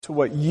to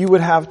what you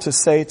would have to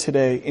say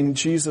today. In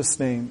Jesus'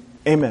 name,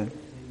 amen.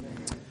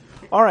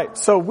 All right,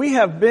 so we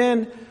have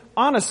been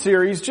on a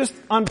series just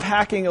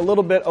unpacking a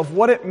little bit of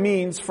what it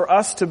means for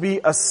us to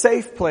be a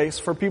safe place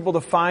for people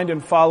to find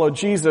and follow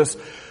Jesus,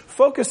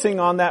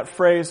 focusing on that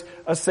phrase,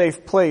 a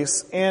safe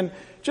place. And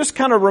just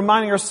kind of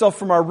reminding ourselves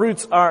from our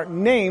roots, our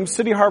name,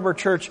 City Harbor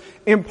Church,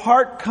 in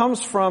part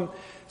comes from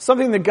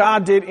something that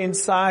God did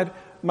inside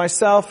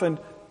myself and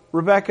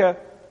Rebecca.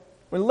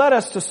 When he led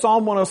us to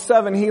Psalm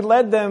 107, he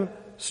led them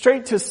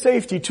straight to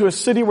safety, to a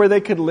city where they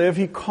could live.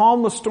 He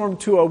calmed the storm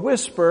to a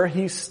whisper.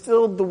 He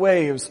stilled the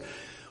waves.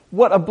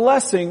 What a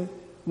blessing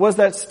was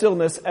that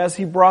stillness as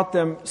he brought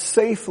them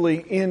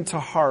safely into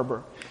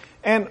harbor.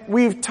 And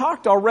we've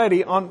talked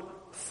already on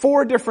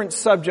 4 different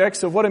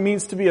subjects of what it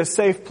means to be a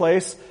safe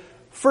place.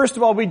 First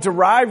of all, we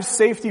derive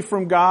safety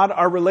from God,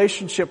 our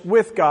relationship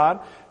with God.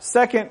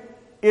 Second,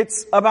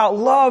 it's about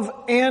love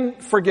and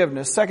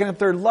forgiveness. Second and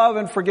third, love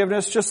and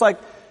forgiveness, just like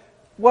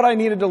what I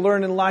needed to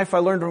learn in life, I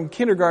learned from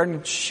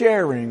kindergarten,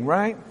 sharing,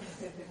 right?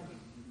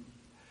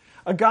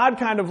 A God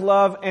kind of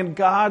love and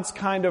God's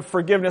kind of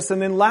forgiveness.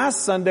 And then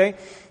last Sunday,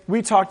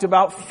 we talked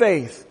about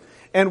faith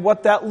and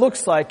what that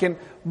looks like and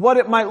what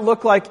it might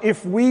look like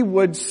if we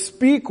would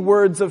speak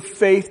words of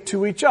faith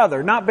to each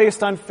other. Not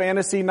based on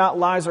fantasy, not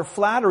lies or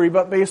flattery,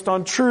 but based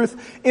on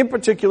truth, in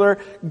particular,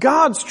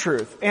 God's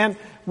truth. And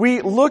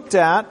we looked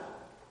at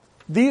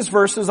these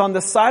verses on the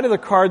side of the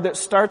card that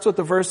starts with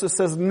the verse that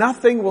says,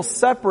 "Nothing will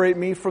separate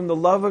me from the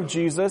love of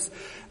Jesus."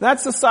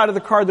 That's the side of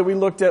the card that we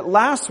looked at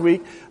last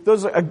week.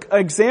 Those are an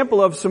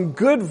example of some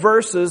good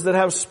verses that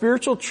have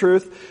spiritual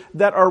truth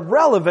that are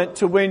relevant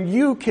to when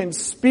you can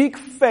speak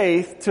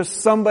faith to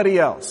somebody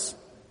else.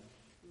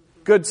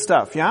 Good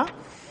stuff, yeah?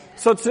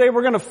 So today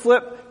we're going to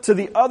flip to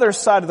the other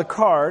side of the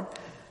card,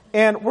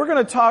 and we're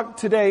going to talk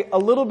today a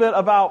little bit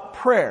about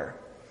prayer.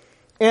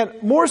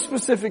 And more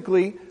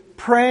specifically,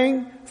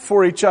 praying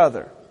for each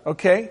other,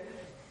 okay?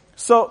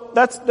 So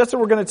that's what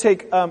we're going to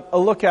take a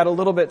look at a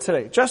little bit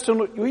today. Justin,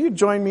 will you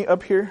join me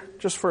up here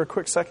just for a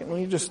quick second? Will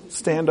you just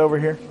stand over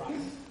here?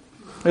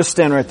 Just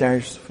stand right there.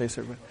 Just face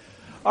everybody.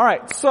 All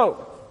right,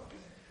 so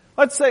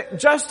let's say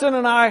Justin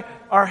and I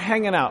are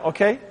hanging out,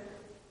 okay?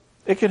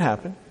 It can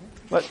happen.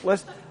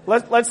 Let's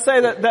say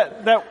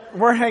that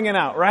we're hanging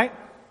out, right?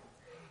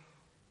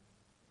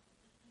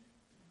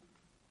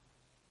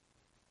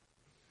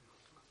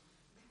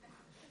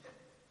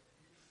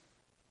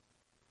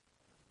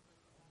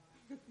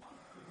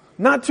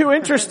 Not too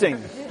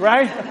interesting,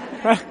 right?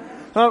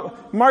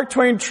 Mark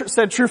Twain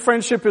said true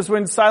friendship is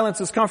when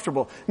silence is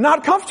comfortable.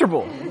 Not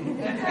comfortable.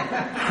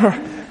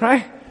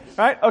 Right?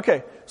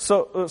 Okay.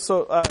 So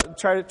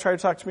try to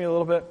talk to me a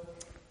little bit.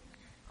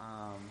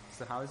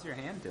 So how's your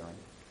hand doing?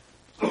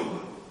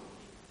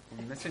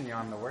 I'm missing you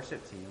on the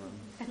worship team.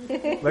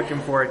 I'm looking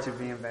forward to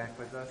being back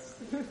with us.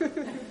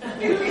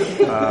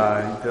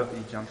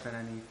 You jumping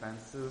any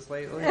fences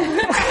lately?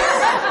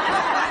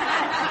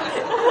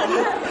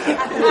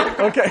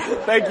 Okay,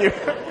 thank you.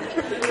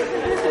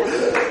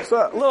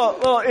 So a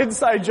little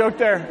inside joke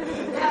there.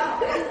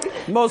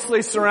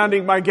 Mostly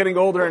surrounding my getting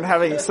older and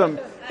having some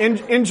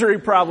injury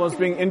problems,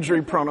 being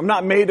injury prone. I'm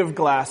not made of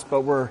glass,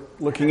 but we're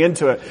looking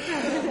into it.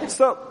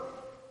 So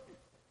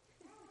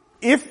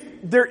if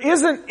there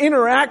isn't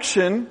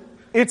interaction,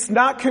 it's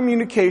not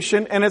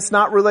communication and it's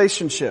not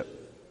relationship.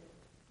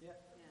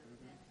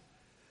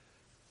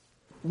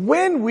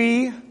 When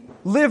we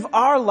live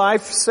our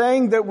life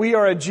saying that we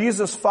are a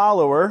Jesus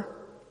follower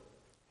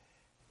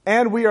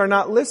and we are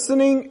not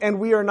listening and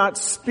we are not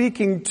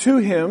speaking to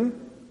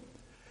Him,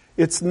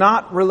 it's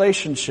not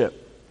relationship.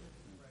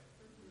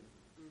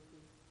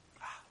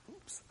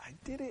 Oops, I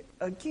did it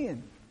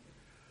again.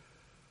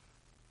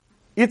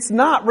 It's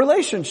not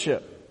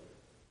relationship.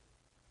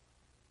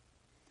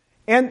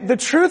 And the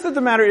truth of the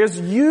matter is,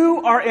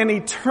 you are an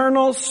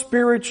eternal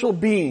spiritual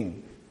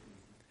being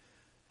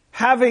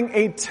having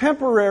a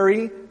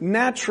temporary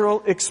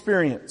natural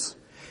experience.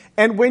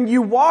 And when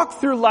you walk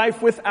through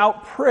life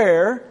without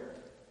prayer,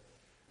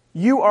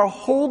 you are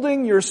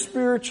holding your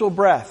spiritual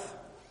breath.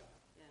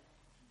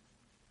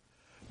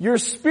 Your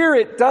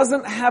spirit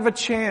doesn't have a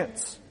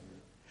chance.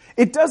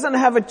 It doesn't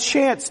have a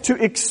chance to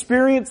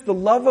experience the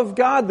love of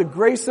God, the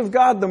grace of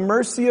God, the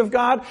mercy of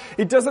God.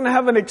 It doesn't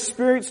have an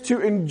experience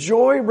to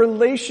enjoy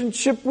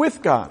relationship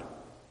with God.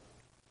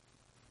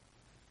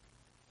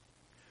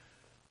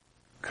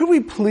 Could we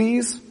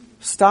please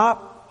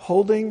stop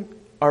holding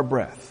our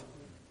breath?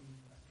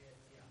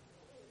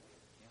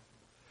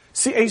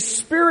 See, a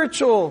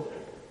spiritual,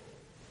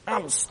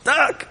 I'm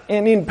stuck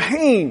and in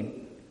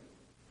pain,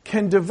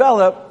 can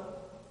develop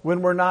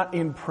when we're not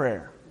in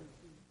prayer.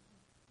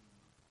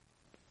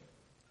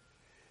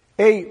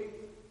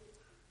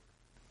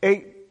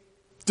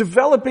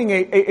 Developing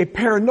a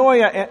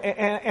paranoia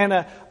and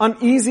an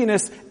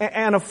uneasiness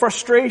and a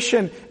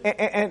frustration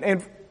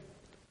and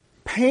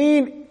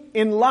pain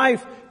in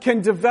life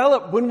can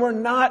develop when we're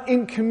not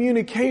in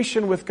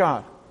communication with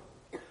God.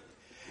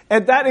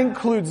 And that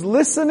includes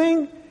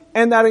listening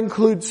and that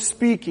includes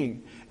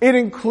speaking. It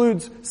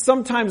includes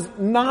sometimes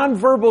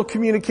nonverbal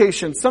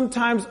communication.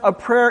 Sometimes a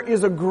prayer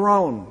is a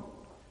groan.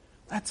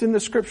 That's in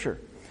the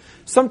Scripture.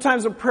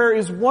 Sometimes a prayer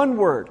is one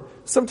word.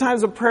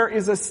 Sometimes a prayer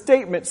is a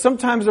statement.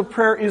 Sometimes a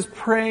prayer is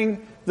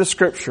praying the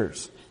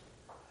Scriptures.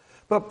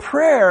 But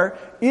prayer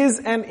is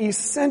an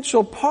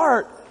essential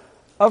part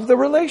of the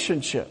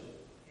relationship.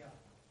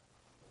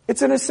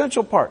 It's an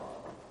essential part.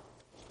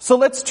 So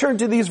let's turn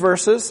to these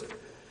verses,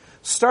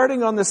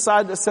 starting on the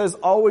side that says,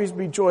 always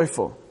be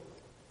joyful.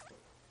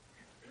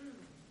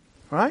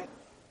 Right?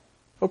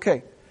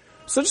 Okay.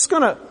 So just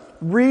going to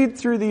read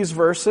through these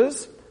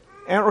verses,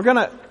 and we're going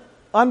to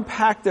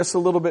unpack this a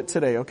little bit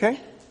today, okay?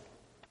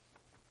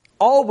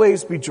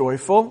 Always be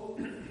joyful.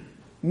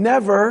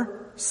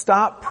 Never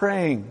stop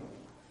praying.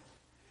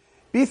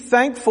 Be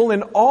thankful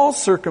in all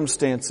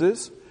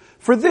circumstances,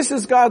 for this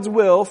is God's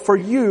will for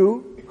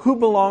you who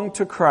belong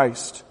to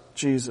Christ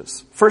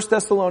Jesus. 1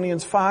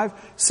 Thessalonians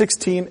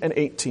 5:16 and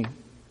 18.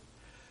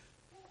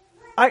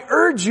 I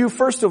urge you,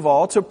 first of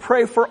all, to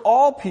pray for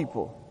all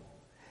people.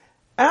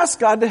 Ask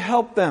God to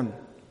help them,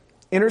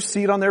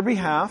 intercede on their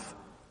behalf,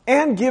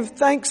 and give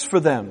thanks for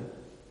them.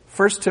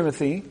 1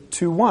 Timothy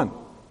 2:1.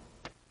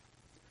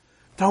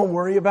 Don't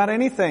worry about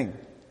anything.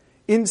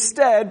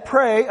 Instead,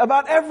 pray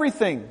about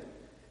everything.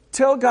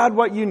 Tell God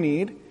what you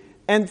need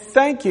and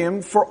thank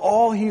Him for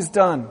all He's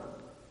done.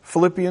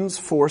 Philippians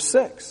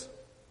 4:6.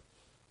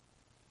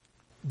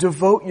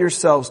 Devote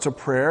yourselves to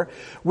prayer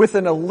with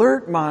an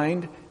alert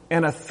mind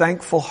and a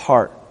thankful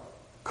heart.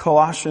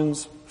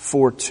 Colossians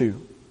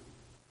 4:2.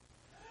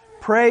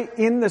 Pray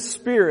in the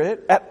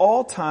Spirit at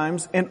all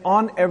times and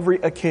on every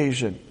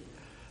occasion.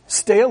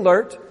 Stay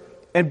alert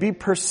and be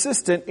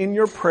persistent in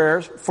your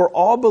prayers for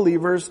all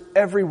believers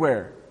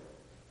everywhere.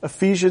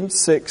 Ephesians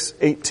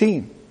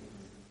 6:18.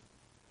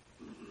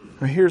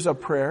 Now here's a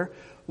prayer.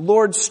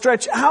 Lord,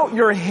 stretch out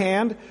your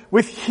hand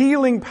with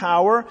healing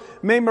power.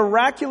 May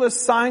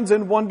miraculous signs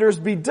and wonders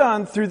be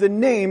done through the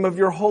name of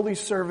your holy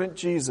servant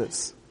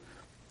Jesus.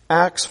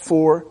 Acts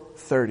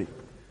 4:30.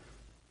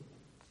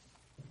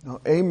 Now,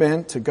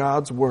 amen to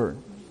God's word.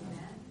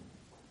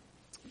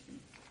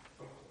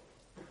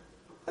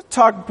 Let's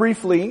talk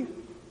briefly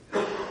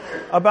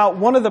about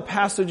one of the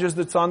passages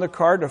that's on the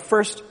card of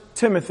 1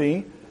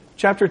 Timothy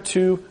chapter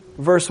 2,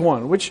 verse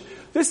 1, which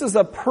this is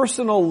a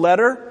personal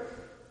letter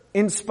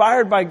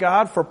inspired by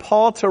God for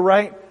Paul to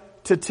write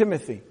to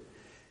Timothy.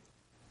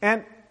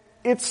 And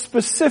it's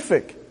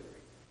specific.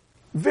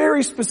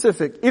 Very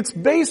specific. It's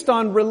based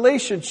on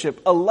relationship,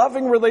 a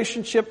loving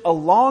relationship, a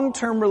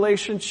long-term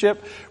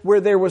relationship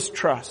where there was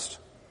trust.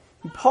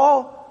 And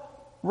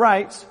Paul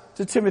writes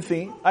to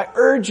Timothy, I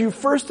urge you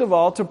first of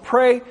all to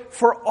pray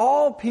for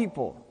all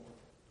people.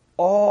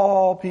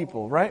 All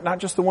people, right? Not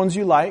just the ones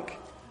you like.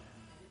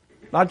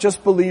 Not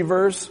just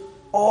believers.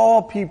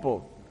 All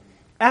people.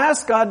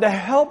 Ask God to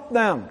help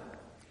them.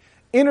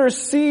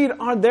 Intercede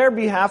on their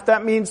behalf.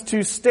 That means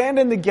to stand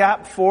in the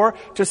gap for,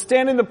 to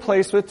stand in the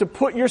place with, to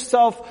put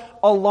yourself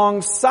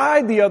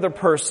alongside the other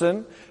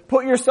person.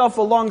 Put yourself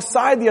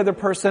alongside the other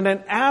person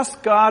and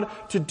ask God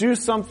to do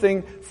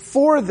something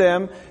for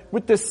them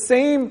with the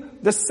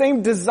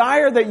same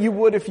desire that you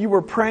would if you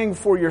were praying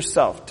for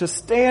yourself. To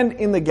stand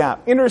in the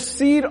gap.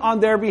 Intercede on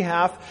their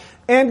behalf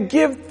and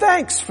give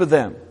thanks for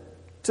them.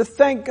 To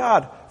thank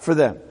God for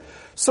them.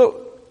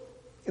 So,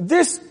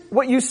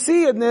 what you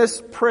see in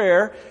this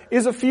prayer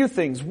is a few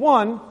things.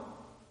 One,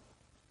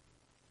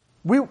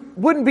 we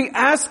wouldn't be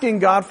asking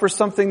God for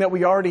something that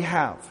we already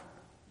have.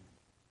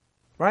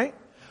 Right?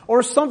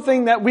 Or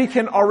something that we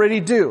can already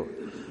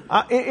do.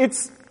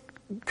 It's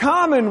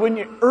common when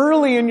you're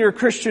early in your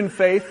Christian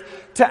faith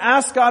to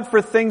ask God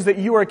for things that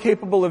you are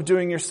capable of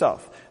doing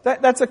yourself.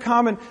 That's a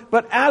common,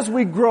 but as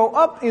we grow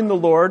up in the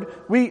Lord,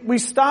 we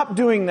stop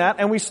doing that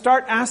and we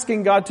start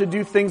asking God to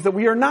do things that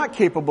we are not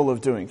capable of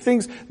doing.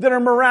 Things that are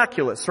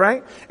miraculous,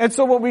 right? And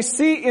so what we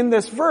see in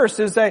this verse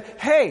is that,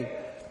 hey,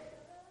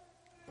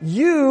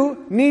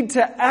 you need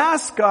to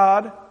ask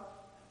God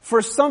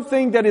for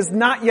something that is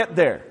not yet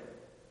there,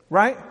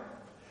 right?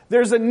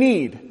 There's a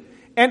need.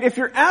 And if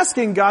you're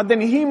asking God,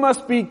 then He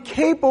must be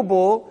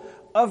capable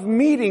of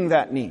meeting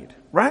that need,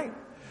 right?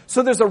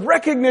 So there's a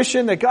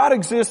recognition that God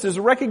exists. There's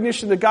a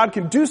recognition that God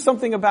can do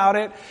something about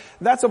it.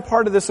 That's a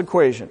part of this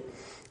equation.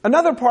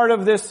 Another part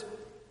of this,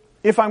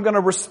 if I'm going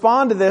to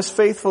respond to this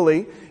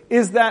faithfully,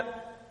 is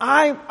that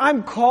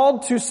I'm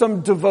called to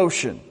some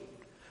devotion.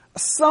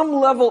 Some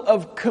level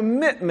of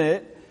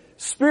commitment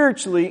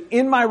spiritually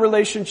in my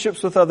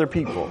relationships with other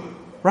people.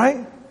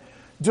 Right?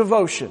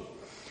 Devotion.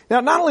 Now,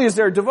 not only is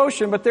there a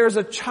devotion, but there's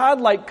a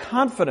childlike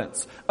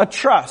confidence, a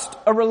trust,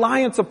 a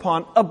reliance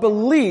upon, a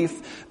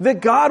belief that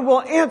God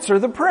will answer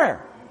the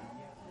prayer.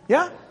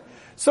 Yeah?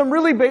 Some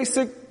really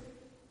basic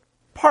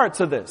parts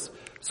of this.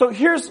 So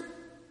here's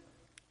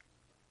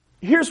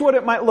what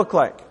it might look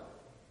like.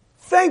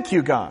 Thank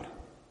you, God.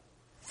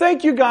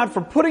 Thank you, God,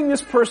 for putting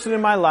this person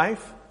in my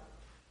life.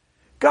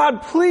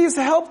 God, please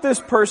help this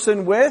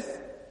person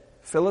with,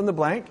 fill in the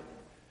blank.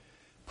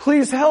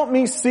 Please help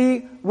me see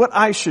what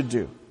I should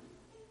do.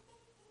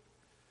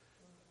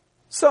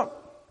 So,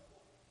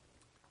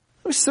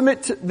 Let me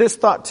submit this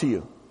thought to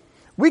you.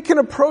 We can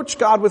approach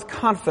God with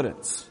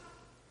confidence,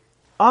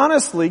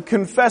 honestly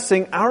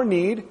confessing our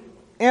need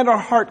and our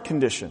heart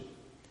condition.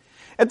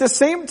 At the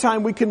same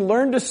time, we can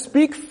learn to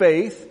speak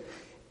faith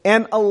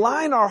and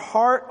align our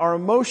heart, our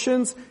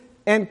emotions,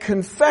 and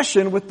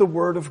confession with the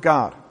Word of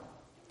God.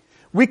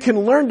 We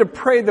can learn to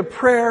pray the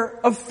prayer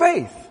of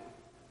faith.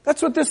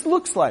 That's what this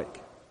looks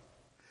like.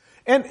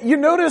 And you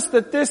notice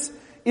that this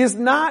is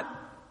not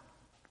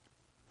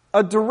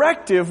a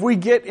directive we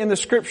get in the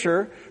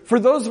Scripture for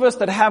those of us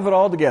that have it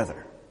all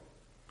together.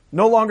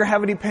 No longer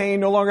have any pain,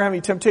 no longer have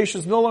any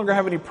temptations, no longer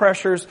have any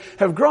pressures,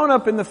 have grown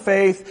up in the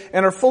faith,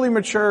 and are fully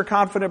mature,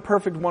 confident,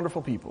 perfect,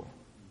 wonderful people.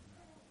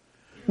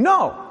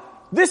 No.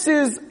 This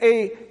is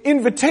an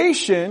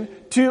invitation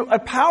to a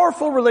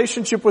powerful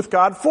relationship with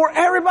God for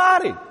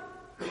everybody.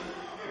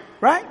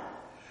 Right?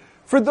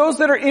 For those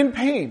that are in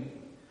pain.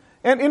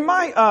 And in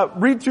my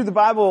read through the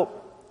Bible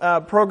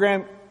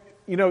program,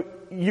 you know,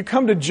 you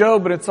come to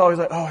Job, but it's always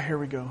like, oh, here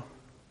we go.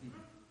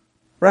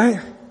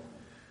 Right?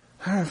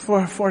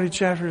 40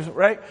 chapters,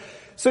 right?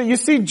 So you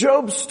see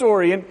Job's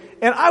story, and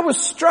I was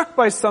struck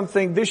by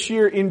something this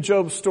year in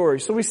Job's story.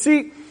 So we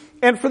see,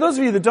 and for those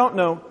of you that don't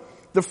know,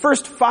 the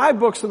first 5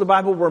 books of the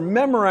Bible were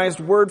memorized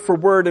word for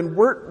word and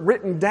were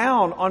written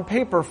down on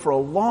paper for a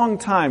long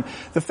time.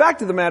 The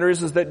fact of the matter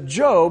is that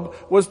Job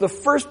was the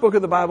first book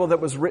of the Bible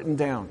that was written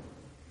down.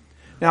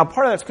 Now,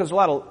 part of that's because a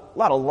lot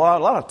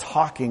of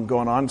talking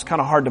going on. It's kind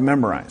of hard to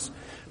memorize,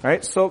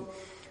 right? So,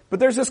 but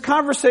there's this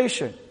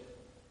conversation.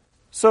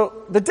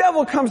 So the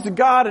devil comes to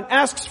God and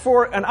asks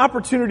for an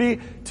opportunity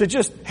to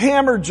just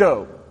hammer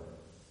Job.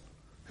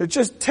 To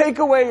just take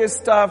away his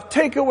stuff,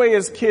 take away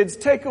his kids,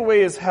 take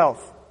away his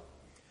health.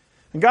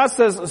 And God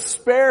says,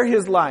 spare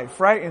his life,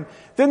 right? And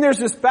then there's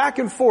this back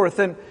and forth.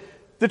 And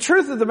the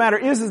truth of the matter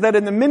is that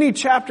in the many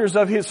chapters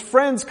of his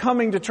friends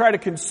coming to try to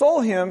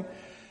console him,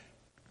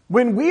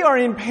 when we are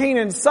in pain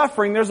and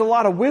suffering, there's a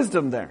lot of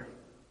wisdom there.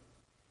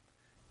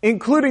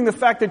 Including the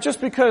fact that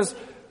just because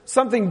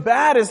something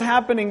bad is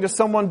happening to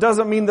someone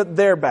doesn't mean that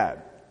they're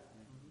bad.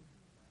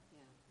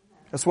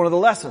 That's one of the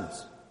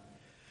lessons.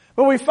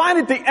 But we find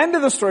at the end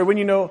of the story, when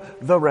you know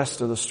the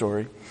rest of the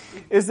story,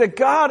 is that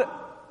God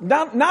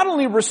not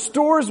only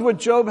restores what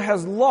Job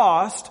has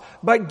lost,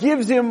 but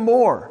gives him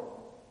more.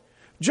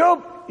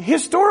 Job,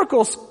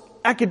 historical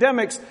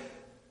academics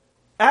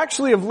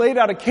actually have laid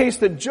out a case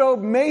that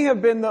Job may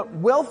have been the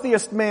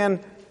wealthiest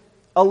man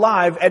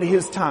alive at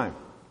his time.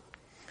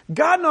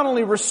 God not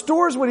only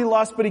restores what he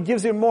lost, but he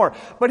gives him more.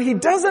 But he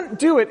doesn't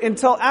do it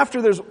until after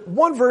there's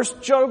one verse,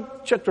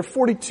 Job chapter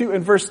 42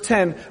 and verse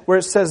 10, where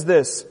it says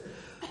this: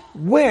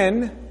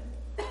 When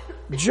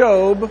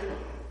Job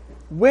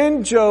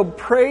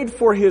prayed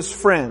for his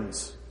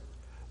friends,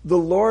 the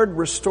Lord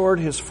restored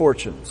his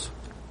fortunes.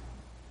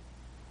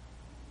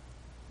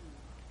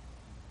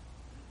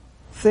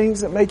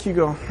 Things that make you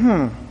go,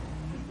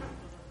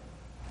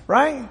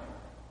 right?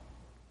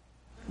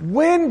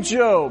 When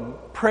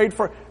Job prayed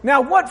for...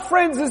 Now, what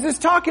friends is this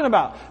talking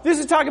about? This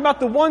is talking about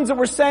the ones that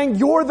were saying,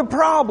 you're the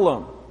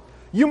problem.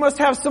 You must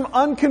have some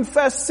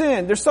unconfessed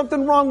sin. There's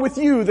something wrong with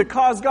you that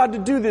caused God to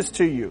do this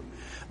to you.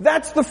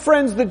 That's the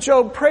friends that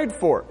Job prayed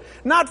for.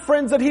 Not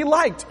friends that he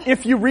liked,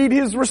 if you read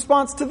his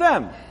response to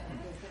them.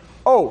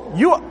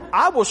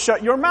 I will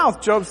shut your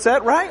mouth, Job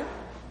said, right?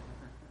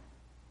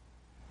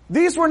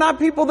 These were not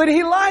people that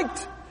he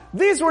liked.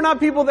 These were not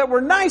people that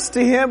were nice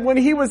to him when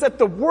he was at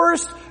the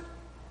worst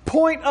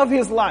point of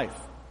his life.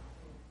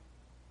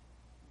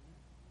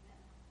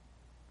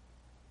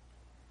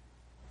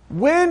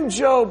 When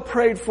Job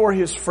prayed for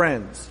his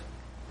friends,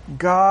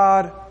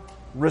 God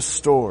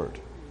restored.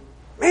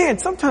 Man,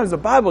 sometimes the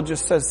Bible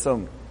just says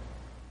some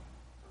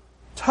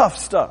tough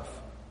stuff.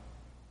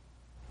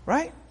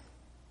 Right?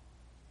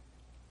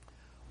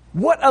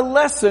 What a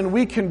lesson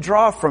we can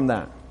draw from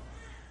that.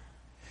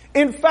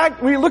 In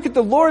fact, when you look at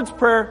the Lord's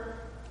Prayer,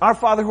 our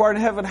Father who art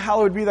in heaven,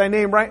 hallowed be thy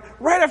name, right?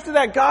 Right after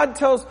that,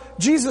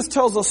 Jesus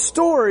tells a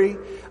story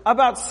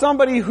about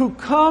somebody who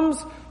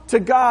comes to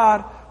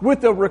God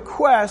with a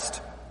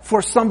request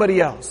for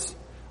somebody else.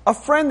 A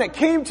friend that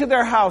came to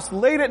their house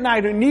late at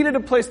night who needed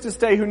a place to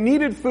stay, who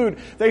needed food.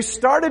 They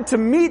started to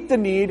meet the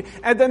need,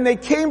 and then they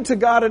came to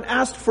God and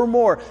asked for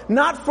more.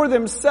 Not for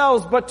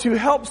themselves, but to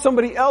help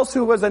somebody else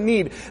who was in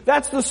need.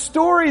 That's the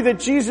story that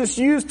Jesus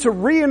used to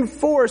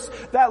reinforce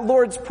that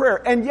Lord's Prayer.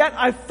 And yet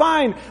I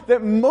find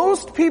that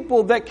most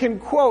people that can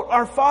quote,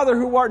 Our Father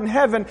who art in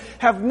heaven,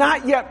 have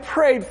not yet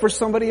prayed for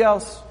somebody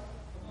else.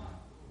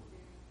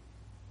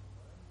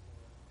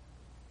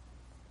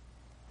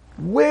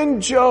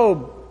 When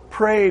Job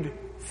prayed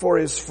for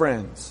his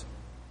friends,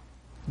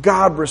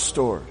 God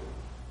restored.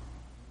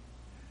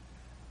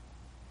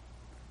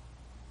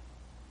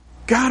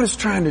 God is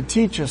trying to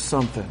teach us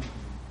something.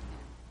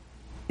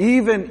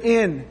 Even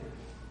in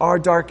our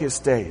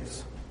darkest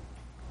days,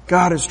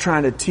 God is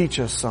trying to teach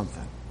us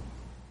something.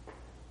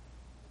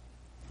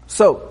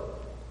 So,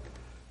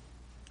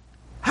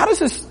 how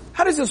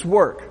does this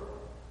work?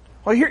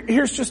 Well,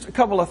 here's just a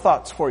couple of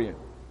thoughts for you.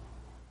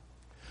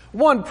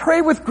 One,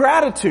 pray with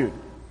gratitude.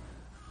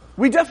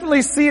 we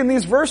definitely see in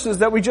these verses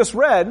that we just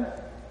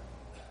read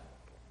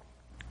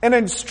an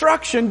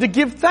instruction to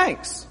give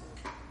thanks.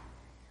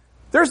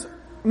 There's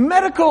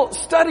medical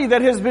study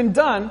that has been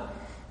done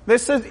that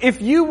says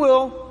if you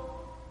will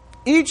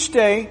each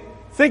day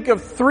think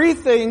of 3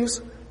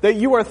 things that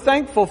you are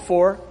thankful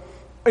for,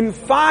 in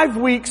 5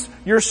 weeks,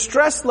 your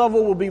stress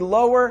level will be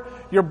lower,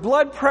 your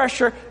blood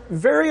pressure,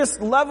 various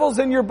levels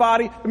in your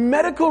body.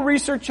 Medical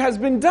research has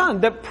been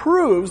done that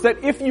proves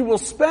that if you will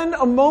spend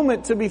a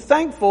moment to be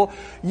thankful,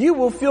 you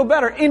will feel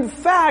better. In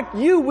fact,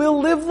 you will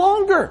live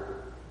longer.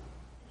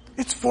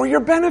 It's for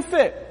your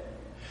benefit.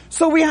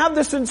 So we have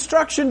this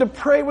instruction to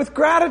pray with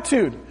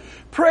gratitude.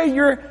 Pray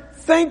your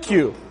thank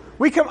you.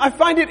 I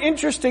find it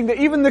interesting that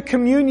even the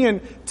communion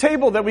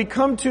table that we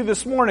come to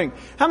this morning,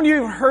 how many of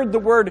you have heard the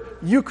word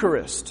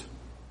Eucharist?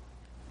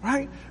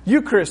 Right?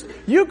 Eucharist.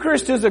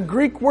 Eucharist is a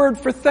Greek word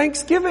for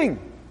thanksgiving.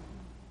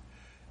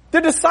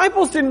 The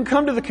disciples didn't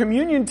come to the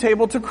communion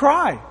table to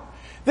cry.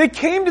 They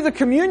came to the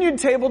communion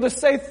table to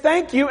say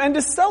thank you and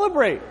to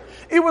celebrate.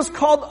 It was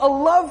called a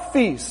love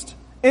feast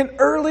in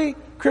early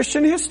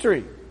Christian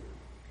history.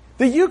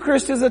 The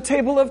Eucharist is a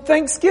table of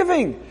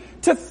thanksgiving,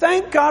 to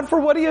thank God for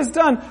what He has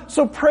done.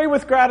 So pray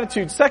with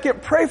gratitude.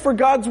 Second, pray for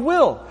God's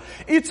will.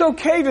 It's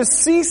okay to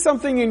see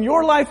something in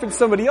your life, in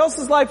somebody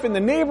else's life, in the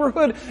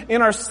neighborhood,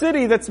 in our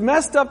city that's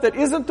messed up, that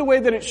isn't the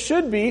way that it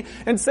should be,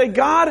 and say,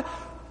 God,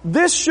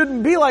 this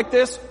shouldn't be like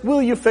this.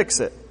 Will you fix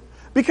it?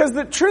 Because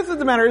the truth of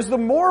the matter is, the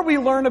more we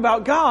learn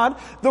about God,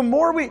 the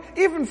more we,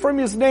 even from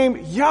His name,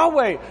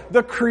 Yahweh,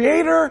 the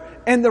Creator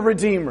and the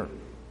Redeemer.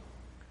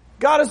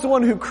 God is the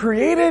one who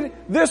created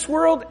this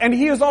world, and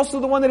He is also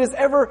the one that is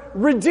ever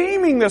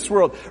redeeming this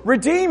world.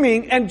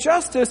 Redeeming and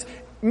justice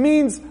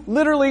means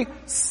literally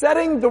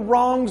setting the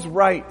wrongs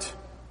right.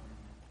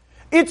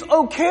 It's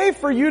okay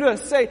for you to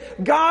say,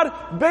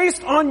 God,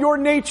 based on your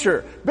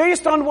nature,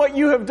 based on what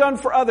you have done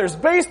for others,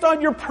 based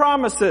on your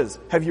promises.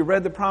 Have you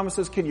read the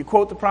promises? Can you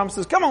quote the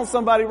promises? Come on,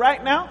 somebody,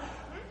 right now.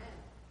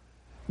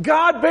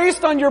 God,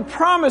 based on your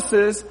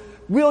promises,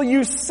 will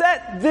you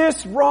set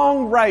this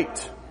wrong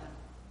right?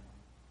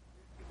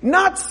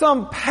 Not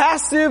some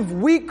passive,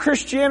 weak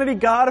Christianity.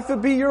 God, if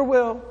it be your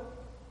will.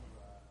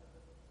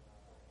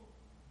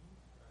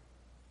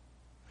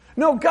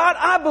 No, God,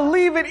 I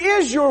believe it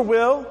is your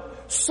will.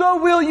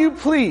 So will you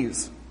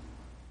please.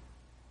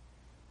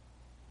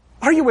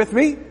 Are you with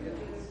me?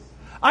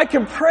 I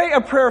can pray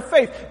a prayer of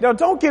faith. Now,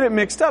 don't get it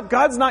mixed up.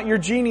 God's not your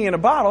genie in a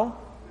bottle.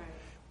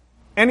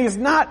 And He's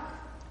not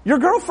your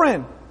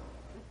girlfriend.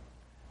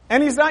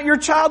 And He's not your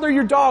child or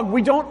your dog.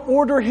 We don't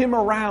order Him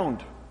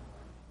around.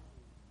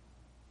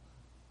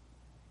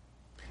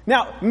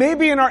 Now,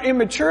 maybe in our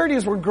immaturity,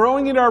 as we're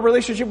growing into our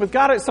relationship with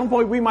God, at some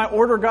point we might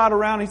order God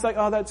around. He's like,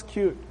 oh, that's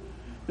cute.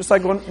 Just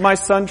like when my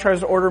son tries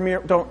to order me,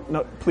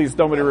 please,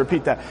 nobody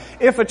repeat that.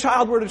 If a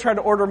child were to try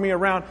to order me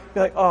around, be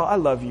like, oh, I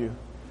love you.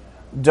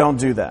 Don't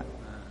do that.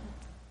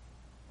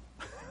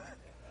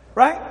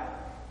 Right?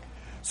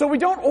 So we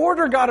don't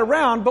order God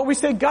around, but we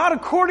say, God,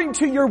 according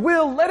to your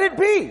will, let it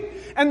be.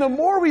 And the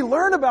more we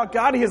learn about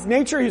God, His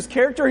nature, His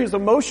character, His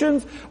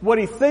emotions, what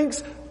He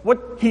thinks,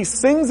 what He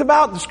sings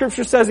about, the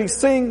Scripture says He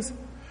sings,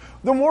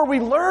 the more we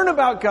learn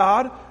about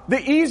God,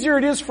 the easier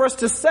it is for us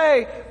to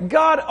say,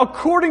 God,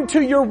 according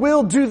to your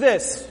will, do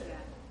this.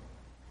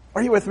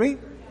 Are you with me?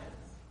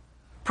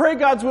 Pray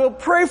God's will.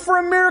 Pray for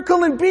a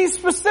miracle and be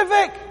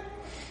specific.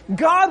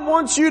 God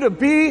wants you to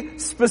be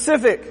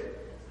specific.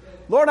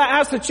 Lord, I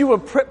ask that you will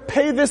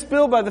pay this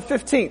bill by the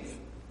 15th.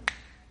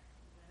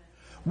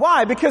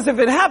 Why? Because if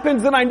it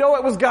happens, then I know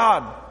it was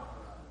God.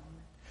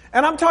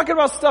 And I'm talking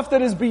about stuff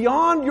that is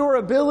beyond your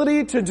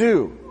ability to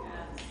do.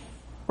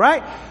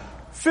 Right?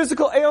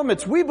 Physical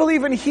ailments. We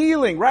believe in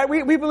healing, right?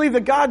 We believe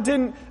that God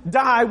didn't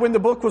die when the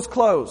book was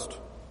closed.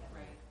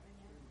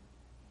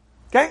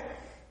 Okay?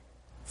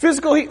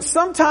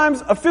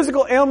 Sometimes a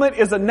physical ailment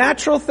is a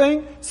natural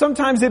thing,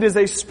 sometimes it is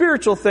a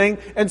spiritual thing,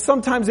 and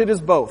sometimes it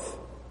is both.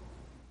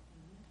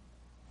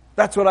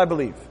 That's what I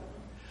believe.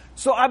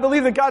 So I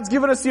believe that God's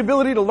given us the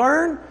ability to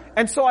learn,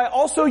 and so I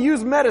also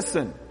use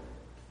medicine.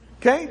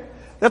 Okay?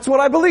 That's what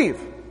I believe.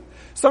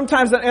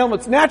 Sometimes an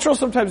ailment's natural,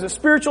 sometimes it's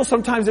spiritual,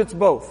 sometimes it's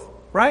both.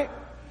 Right?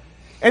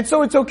 And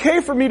so it's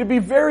okay for me to be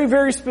very,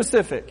 very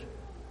specific.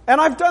 And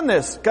I've done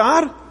this.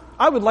 God,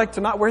 I would like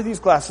to not wear these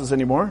glasses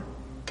anymore.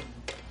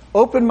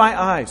 Open my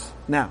eyes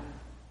now.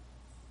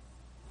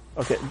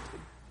 Okay.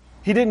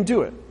 He didn't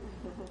do it.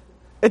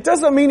 It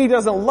doesn't mean He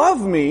doesn't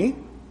love me.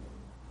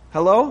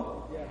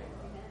 Hello?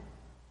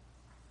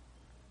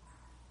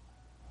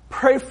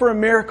 Pray for a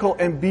miracle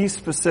and be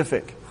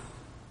specific.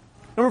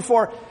 Number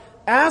 4,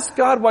 ask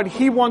God what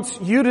He wants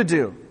you to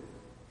do.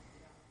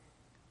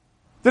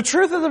 The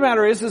truth of the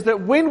matter is that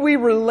when we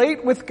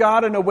relate with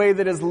God in a way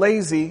that is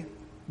lazy,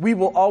 we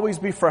will always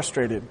be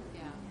frustrated.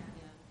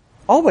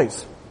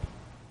 Always.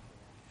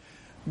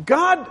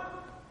 God,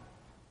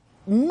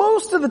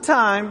 most of the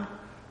time,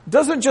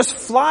 doesn't just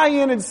fly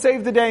in and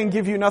save the day and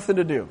give you nothing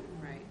to do.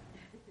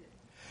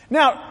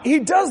 Now, He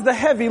does the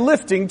heavy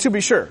lifting, to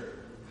be sure.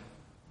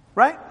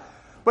 Right?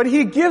 but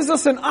He gives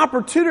us an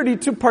opportunity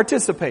to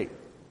participate.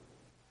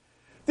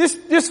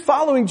 This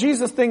following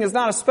Jesus thing is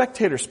not a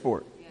spectator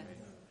sport.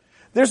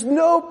 There's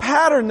no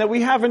pattern that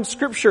we have in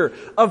Scripture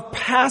of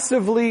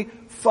passively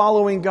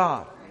following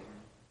God.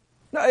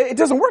 No, it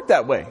doesn't work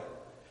that way.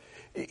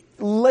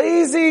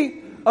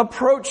 Lazy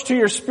approach to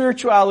your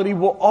spirituality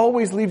will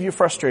always leave you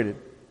frustrated.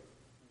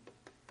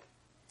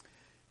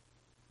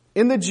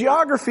 In the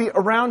geography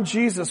around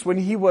Jesus, when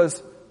He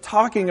was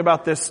talking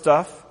about this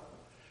stuff,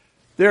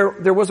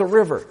 there was a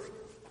river,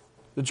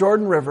 the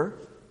Jordan River,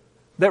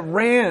 that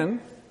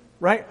ran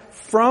right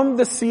from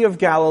the Sea of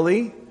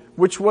Galilee,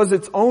 which was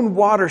its own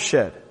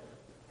watershed.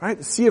 Right?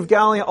 The Sea of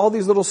Galilee, all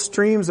these little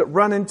streams that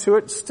run into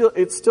it,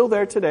 it's still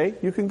there today.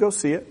 You can go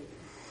see it.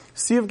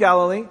 Sea of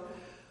Galilee.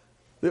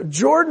 The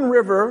Jordan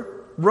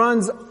River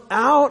runs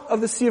out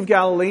of the Sea of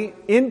Galilee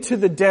into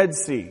the Dead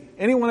Sea.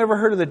 Anyone ever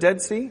heard of the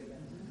Dead Sea?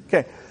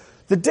 Okay.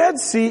 The Dead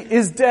Sea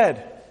is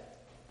dead.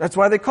 That's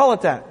why they call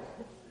it that.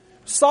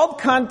 Salt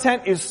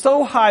content is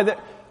so high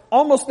that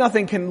almost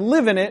nothing can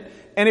live in it,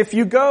 and if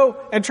you go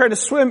and try to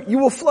swim, you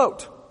will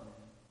float.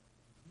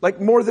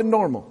 Like more than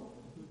normal.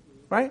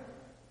 Right?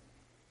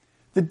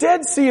 The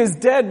Dead Sea is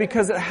dead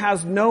because it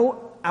has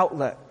no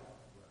outlet.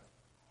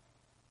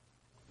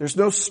 There's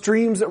no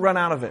streams that run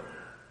out of it.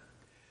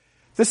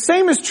 The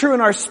same is true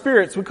in our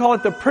spirits. We call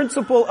it the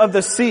principle of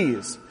the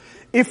seas.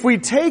 If we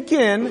take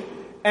in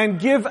and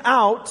give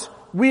out,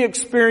 we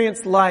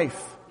experience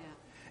life.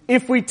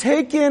 If we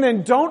take in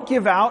and don't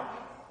give out,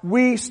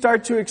 we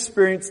start to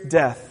experience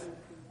death.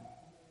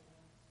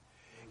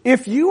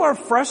 If you are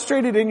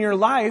frustrated in your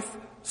life,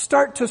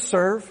 start to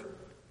serve.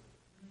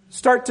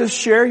 Start to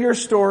share your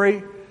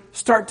story.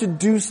 Start to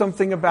do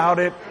something about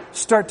it.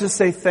 Start to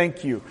say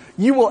thank you.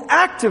 You will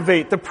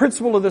activate the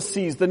principle of the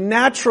seas, the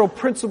natural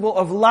principle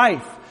of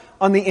life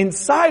on the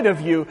inside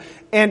of you,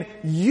 and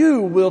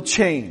you will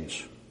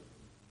change.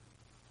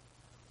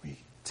 We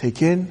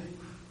take in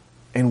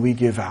and we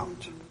give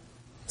out.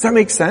 Does that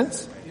make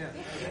sense?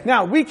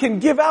 Now, we can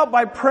give out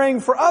by praying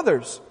for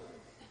others.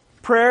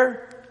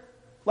 Prayer,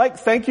 like,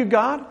 thank you,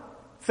 God.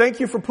 Thank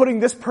you for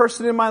putting this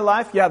person in my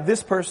life. Yeah,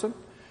 this person.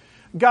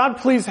 God,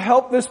 please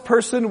help this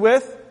person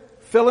with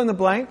fill in the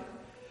blank.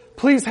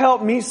 Please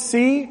help me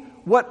see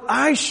what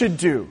I should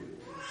do.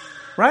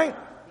 Right?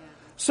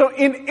 So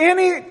in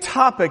any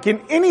topic,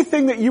 in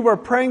anything that you are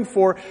praying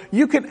for,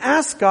 you can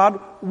ask God,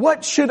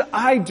 what should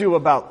I do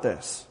about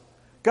this?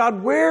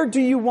 God, where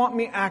do you want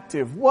me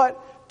active? What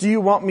do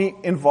you want me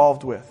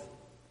involved with?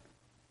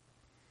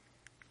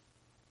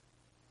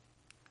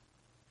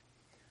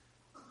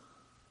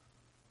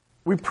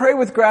 We pray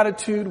with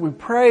gratitude. We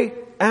pray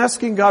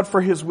asking God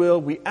for His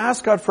will. We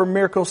ask God for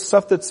miracles,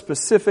 stuff that's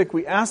specific.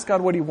 We ask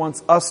God what He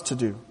wants us to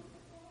do.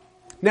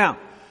 Now,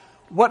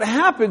 what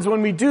happens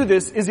when we do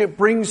this is it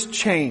brings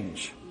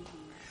change.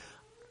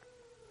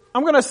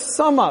 I'm going to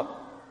sum up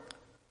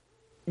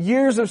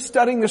years of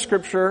studying the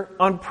Scripture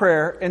on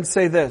prayer and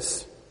say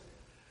this.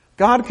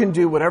 God can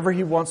do whatever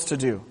He wants to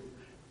do.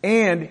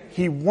 And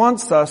He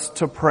wants us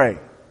to pray.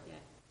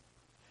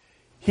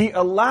 He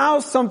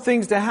allows some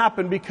things to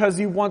happen because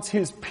He wants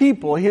His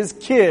people, His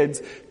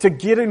kids, to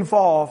get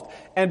involved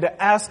and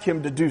to ask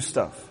Him to do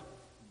stuff.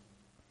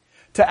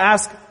 To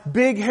ask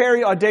big,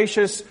 hairy,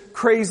 audacious,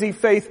 crazy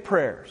faith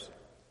prayers.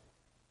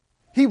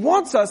 He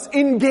wants us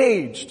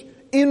engaged,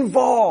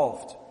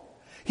 involved.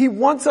 He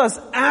wants us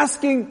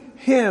asking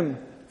Him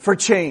for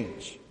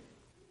change.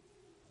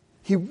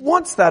 He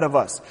wants that of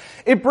us.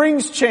 It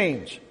brings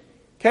change.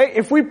 Okay?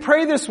 If we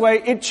pray this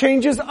way, it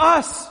changes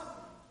us.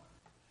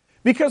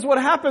 Because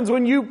what happens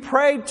when you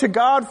pray to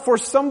God for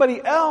somebody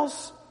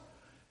else,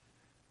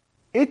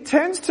 it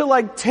tends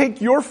to take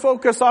your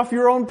focus off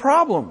your own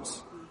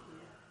problems.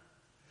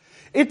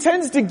 It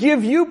tends to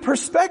give you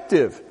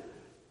perspective.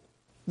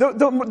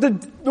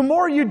 The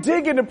more you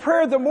dig into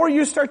prayer, the more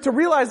you start to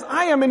realize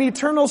I am an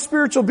eternal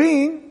spiritual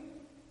being.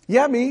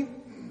 Yeah, me.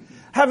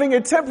 Having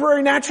a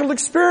temporary natural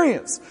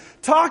experience.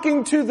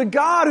 Talking to the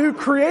God who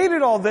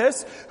created all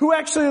this, who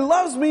actually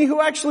loves me,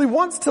 who actually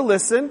wants to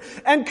listen,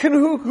 and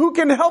who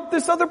can help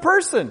this other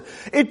person.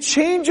 It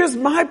changes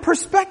my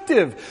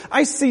perspective.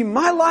 I see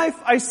my life,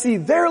 I see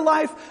their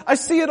life, I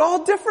see it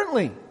all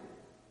differently.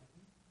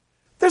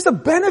 There's a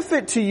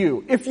benefit to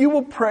you if you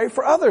will pray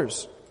for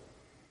others.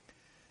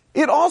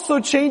 It also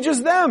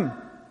changes them.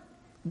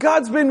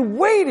 God's been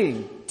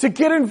waiting to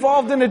get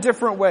involved in a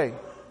different way.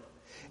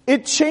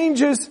 It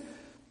changes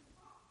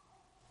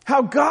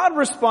how God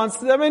responds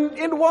to them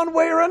in one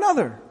way or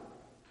another.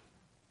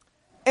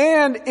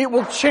 And it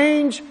will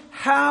change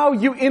how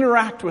you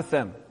interact with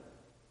them.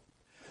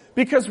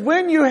 Because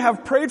when you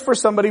have prayed for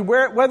somebody,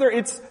 whether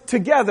it's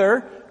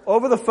together,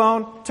 over the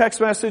phone, text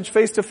message,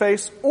 face to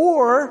face,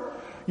 or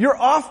you're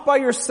off by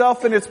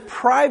yourself and it's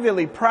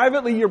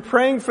privately you're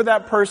praying for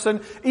that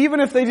person, even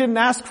if they didn't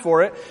ask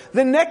for it,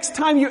 the next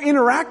time you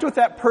interact with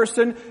that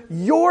person,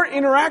 your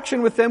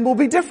interaction with them will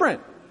be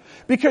different.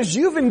 Because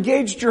you've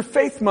engaged your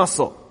faith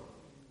muscle.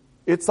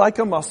 It's like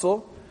a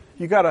muscle.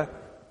 You gotta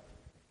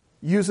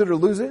use it or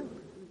lose it.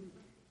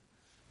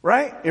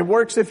 Right? It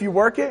works if you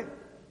work it.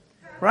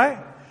 Right?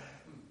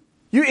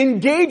 You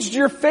engaged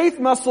your faith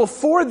muscle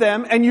for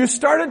them, and you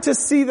started to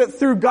see that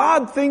through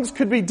God things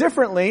could be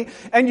differently,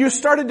 and you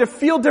started to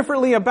feel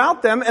differently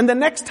about them, and the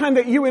next time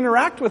that you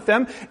interact with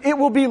them, it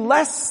will be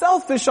less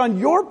selfish on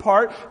your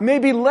part,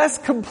 maybe less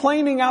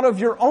complaining out of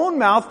your own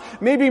mouth,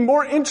 maybe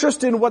more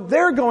interest in what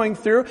they're going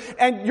through,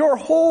 and your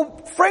whole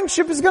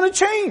friendship is going to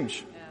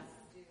change.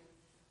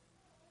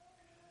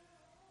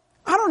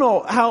 I don't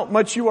know how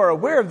much you are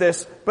aware of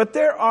this, but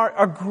there are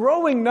a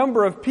growing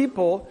number of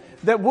people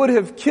that would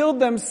have killed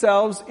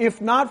themselves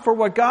if not for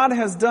what God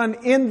has done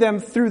in them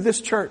through this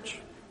church.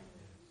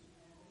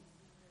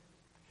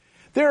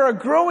 There are a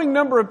growing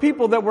number of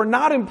people that were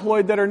not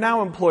employed that are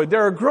now employed.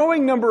 There are a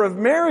growing number of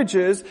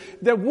marriages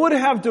that would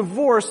have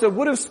divorced, that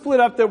would have split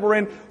up, that were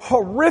in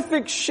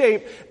horrific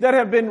shape, that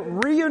have been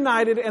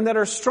reunited and that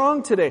are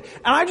strong today.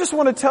 And I just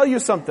want to tell you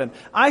something.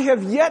 I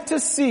have yet to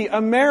see a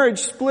marriage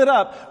split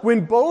up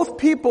when both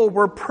people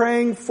were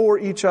praying for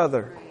each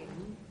other.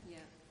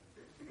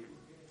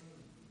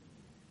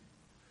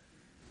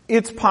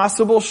 It's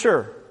possible,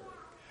 sure.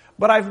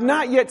 But I've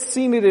not yet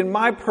seen it in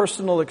my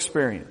personal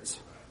experience.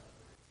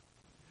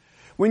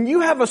 When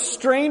you have a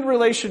strained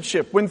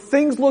relationship, when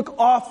things look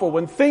awful,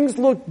 when things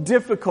look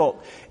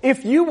difficult,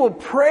 if you will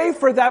pray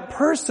for that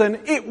person,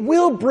 it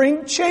will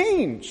bring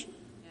change.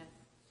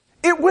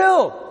 It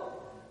will.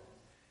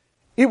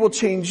 It will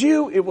change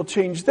you. It will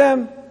change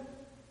them.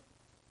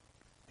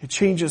 It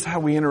changes how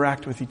we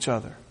interact with each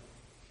other.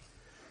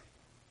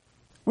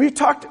 We've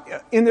talked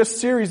in this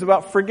series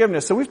about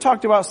forgiveness, and we've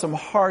talked about some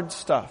hard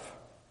stuff.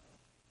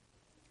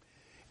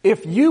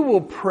 If you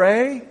will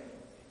pray,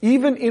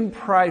 even in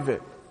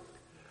private,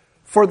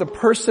 for the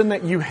person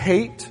that you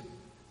hate,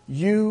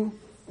 you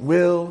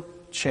will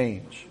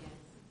change.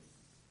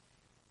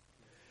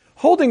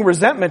 Holding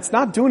resentment's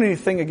not doing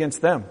anything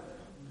against them.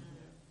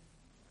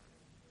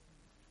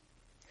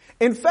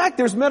 In fact,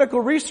 there's medical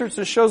research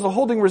that shows that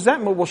holding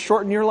resentment will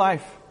shorten your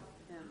life.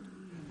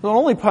 It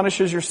only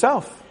punishes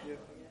yourself.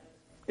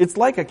 It's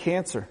like a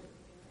cancer,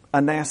 a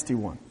nasty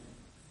one.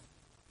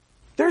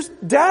 There's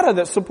data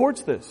that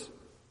supports this.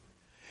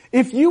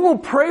 If you will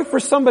pray for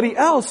somebody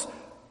else,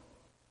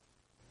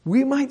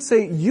 we might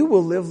say you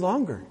will live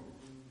longer.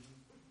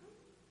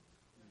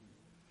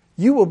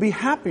 You will be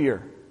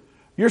happier.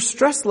 Your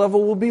stress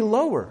level will be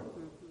lower.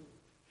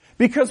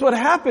 Because what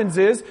happens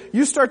is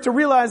you start to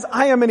realize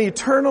I am an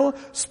eternal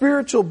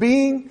spiritual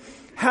being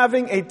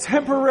having a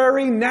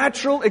temporary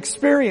natural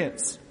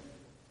experience.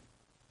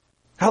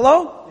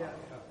 Hello?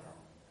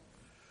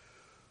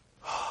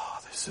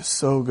 This is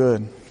so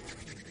good.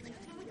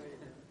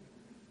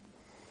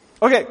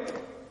 Okay.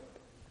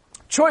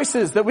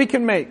 Choices that we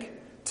can make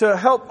to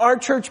help our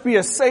church be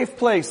a safe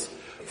place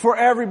for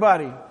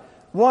everybody.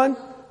 One,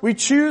 we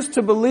choose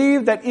to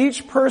believe that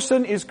each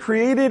person is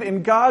created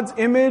in God's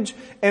image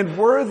and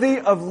worthy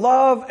of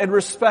love and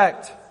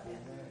respect.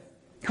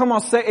 Come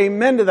on, say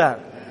amen to that.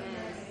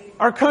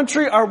 Our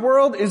country, our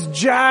world is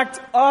jacked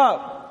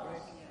up.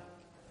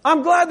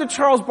 I'm glad that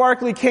Charles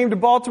Barkley came to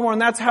Baltimore, and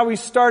that's how he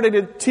started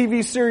a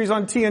TV series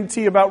on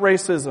TNT about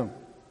racism.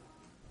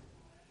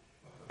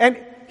 And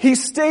he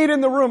stayed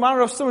in the room. I don't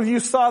know if some of you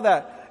saw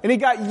that. And he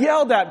got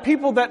yelled at.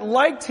 People that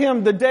liked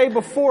him the day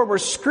before were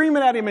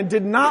screaming at him and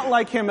did not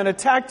like him and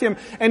attacked him.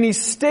 And he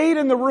stayed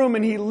in the room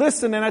and he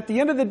listened. And at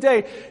the end of the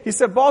day, he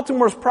said,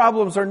 Baltimore's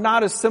problems are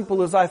not as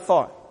simple as I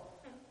thought.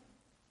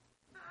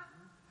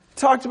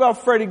 Talked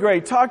about Freddie Gray,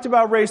 talked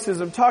about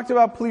racism, talked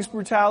about police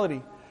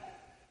brutality.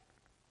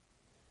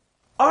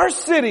 Our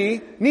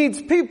city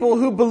needs people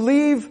who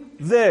believe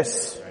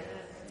this.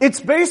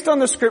 It's based on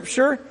the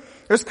scripture.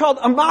 It's called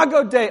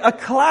Imago Dei, a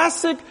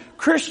classic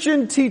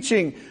Christian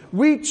teaching.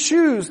 We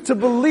choose to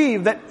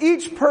believe that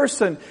each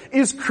person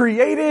is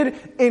created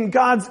in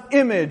God's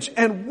image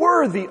and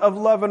worthy of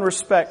love and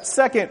respect.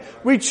 Second,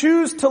 we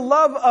choose to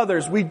love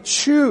others. We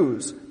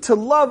choose to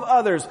love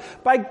others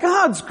by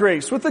God's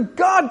grace with a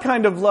God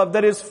kind of love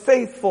that is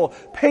faithful,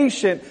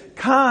 patient,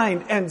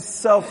 kind, and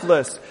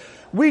selfless.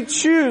 We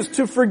choose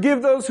to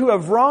forgive those who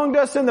have wronged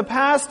us in the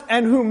past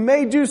and who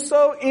may do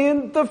so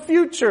in the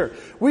future.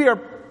 We are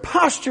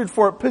postured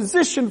for it,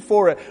 positioned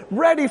for it,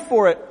 ready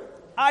for it.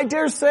 I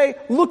dare say,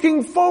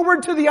 looking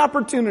forward to the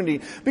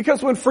opportunity.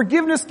 Because when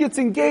forgiveness gets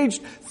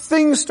engaged,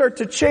 things start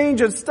to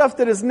change and stuff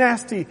that is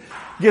nasty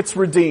gets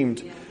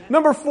redeemed.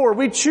 Number 4,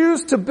 we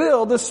choose to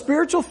build a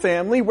spiritual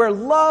family where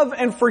love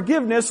and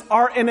forgiveness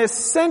are an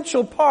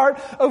essential part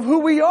of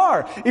who we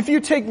are. If you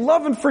take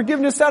love and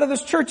forgiveness out of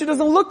this church, it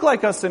doesn't look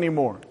like us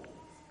anymore.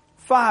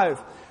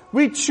 5,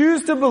 we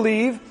choose to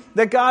believe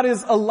that God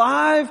is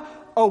alive,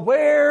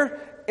 aware,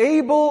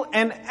 able,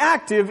 and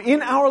active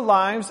in our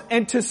lives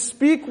and to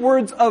speak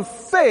words of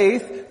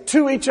faith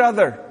to each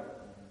other.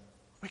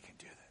 We can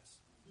do this.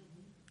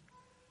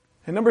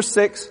 And number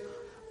 6,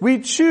 we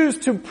choose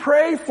to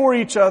pray for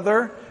each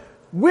other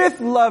with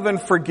love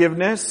and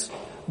forgiveness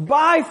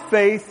by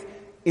faith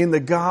in the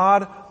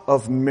God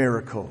of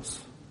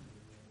miracles.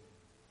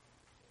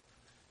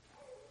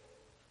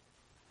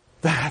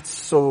 That's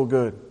so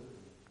good.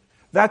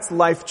 That's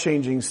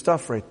life-changing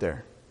stuff right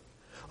there.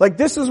 Like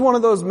this is one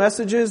of those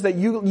messages that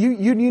you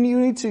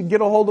need to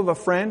get a hold of a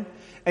friend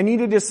and you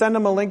need to send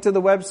them a link to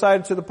the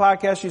website, to the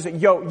podcast. You say,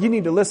 yo, you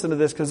need to listen to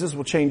this because this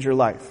will change your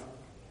life.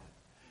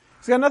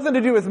 It's got nothing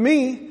to do with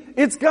me.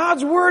 It's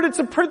God's Word. It's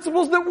the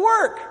principles that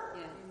work.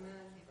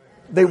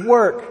 They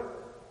work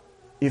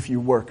if you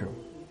work them.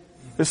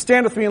 So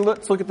stand with me and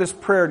let's look at this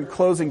prayer in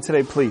closing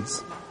today,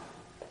 please.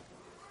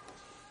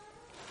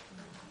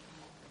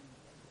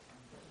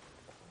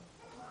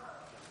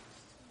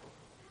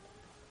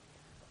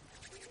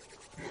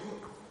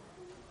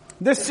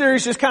 This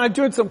series is just kind of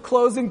doing some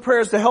closing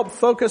prayers to help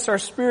focus our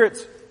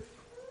spirits.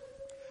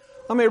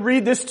 Let me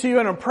read this to you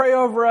and I'll pray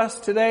over us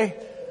today.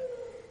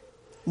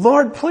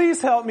 Lord,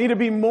 please help me to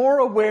be more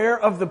aware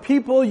of the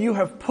people you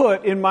have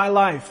put in my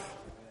life.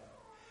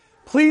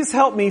 Please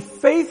help me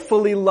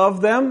faithfully love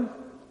them,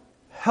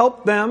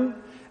 help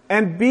them,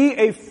 and be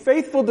a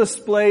faithful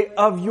display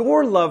of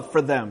your love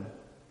for them.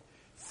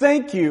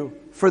 Thank you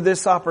for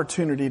this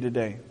opportunity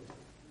today.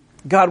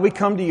 God, we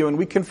come to you and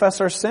we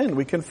confess our sin.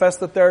 We confess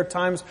that there are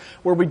times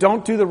where we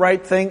don't do the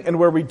right thing and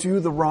where we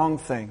do the wrong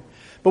thing.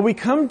 But we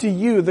come to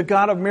you, the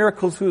God of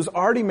miracles, who has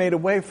already made a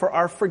way for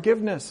our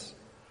forgiveness.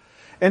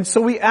 And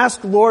so we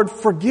ask, Lord,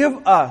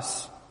 forgive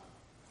us.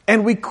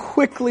 And we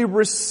quickly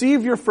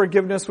receive your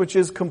forgiveness, which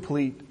is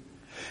complete.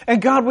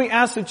 And God, we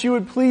ask that you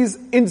would please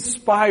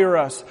inspire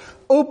us.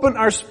 Open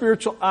our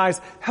spiritual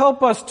eyes.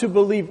 Help us to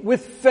believe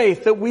with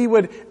faith, that we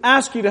would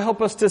ask you to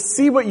help us to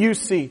see what you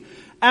see.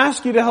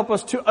 Ask you to help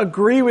us to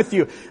agree with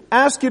you.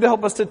 Ask you to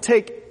help us to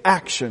take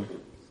action.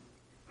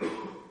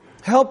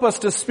 Help us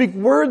to speak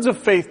words of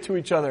faith to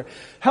each other.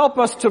 Help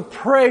us to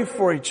pray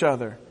for each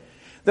other.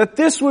 That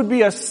this would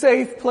be a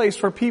safe place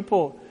for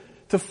people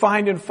to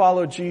find and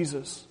follow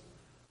Jesus.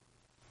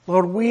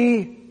 Lord,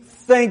 we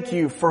thank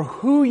you for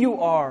who you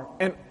are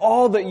and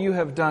all that you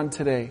have done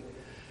today.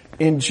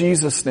 In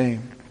Jesus'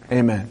 name,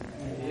 amen.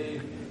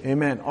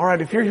 Amen. All right,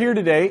 if you're here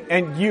today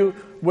and you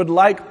would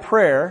like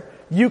prayer,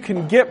 you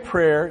can get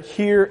prayer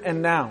here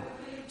and now.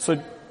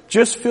 So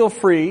just feel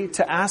free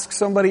to ask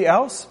somebody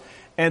else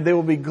and they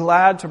will be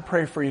glad to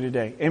pray for you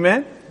today.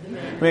 Amen?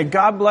 Amen. May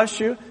God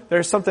bless you.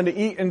 There's something to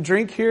eat and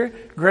drink here.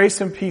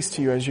 Grace and peace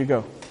to you as you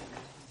go.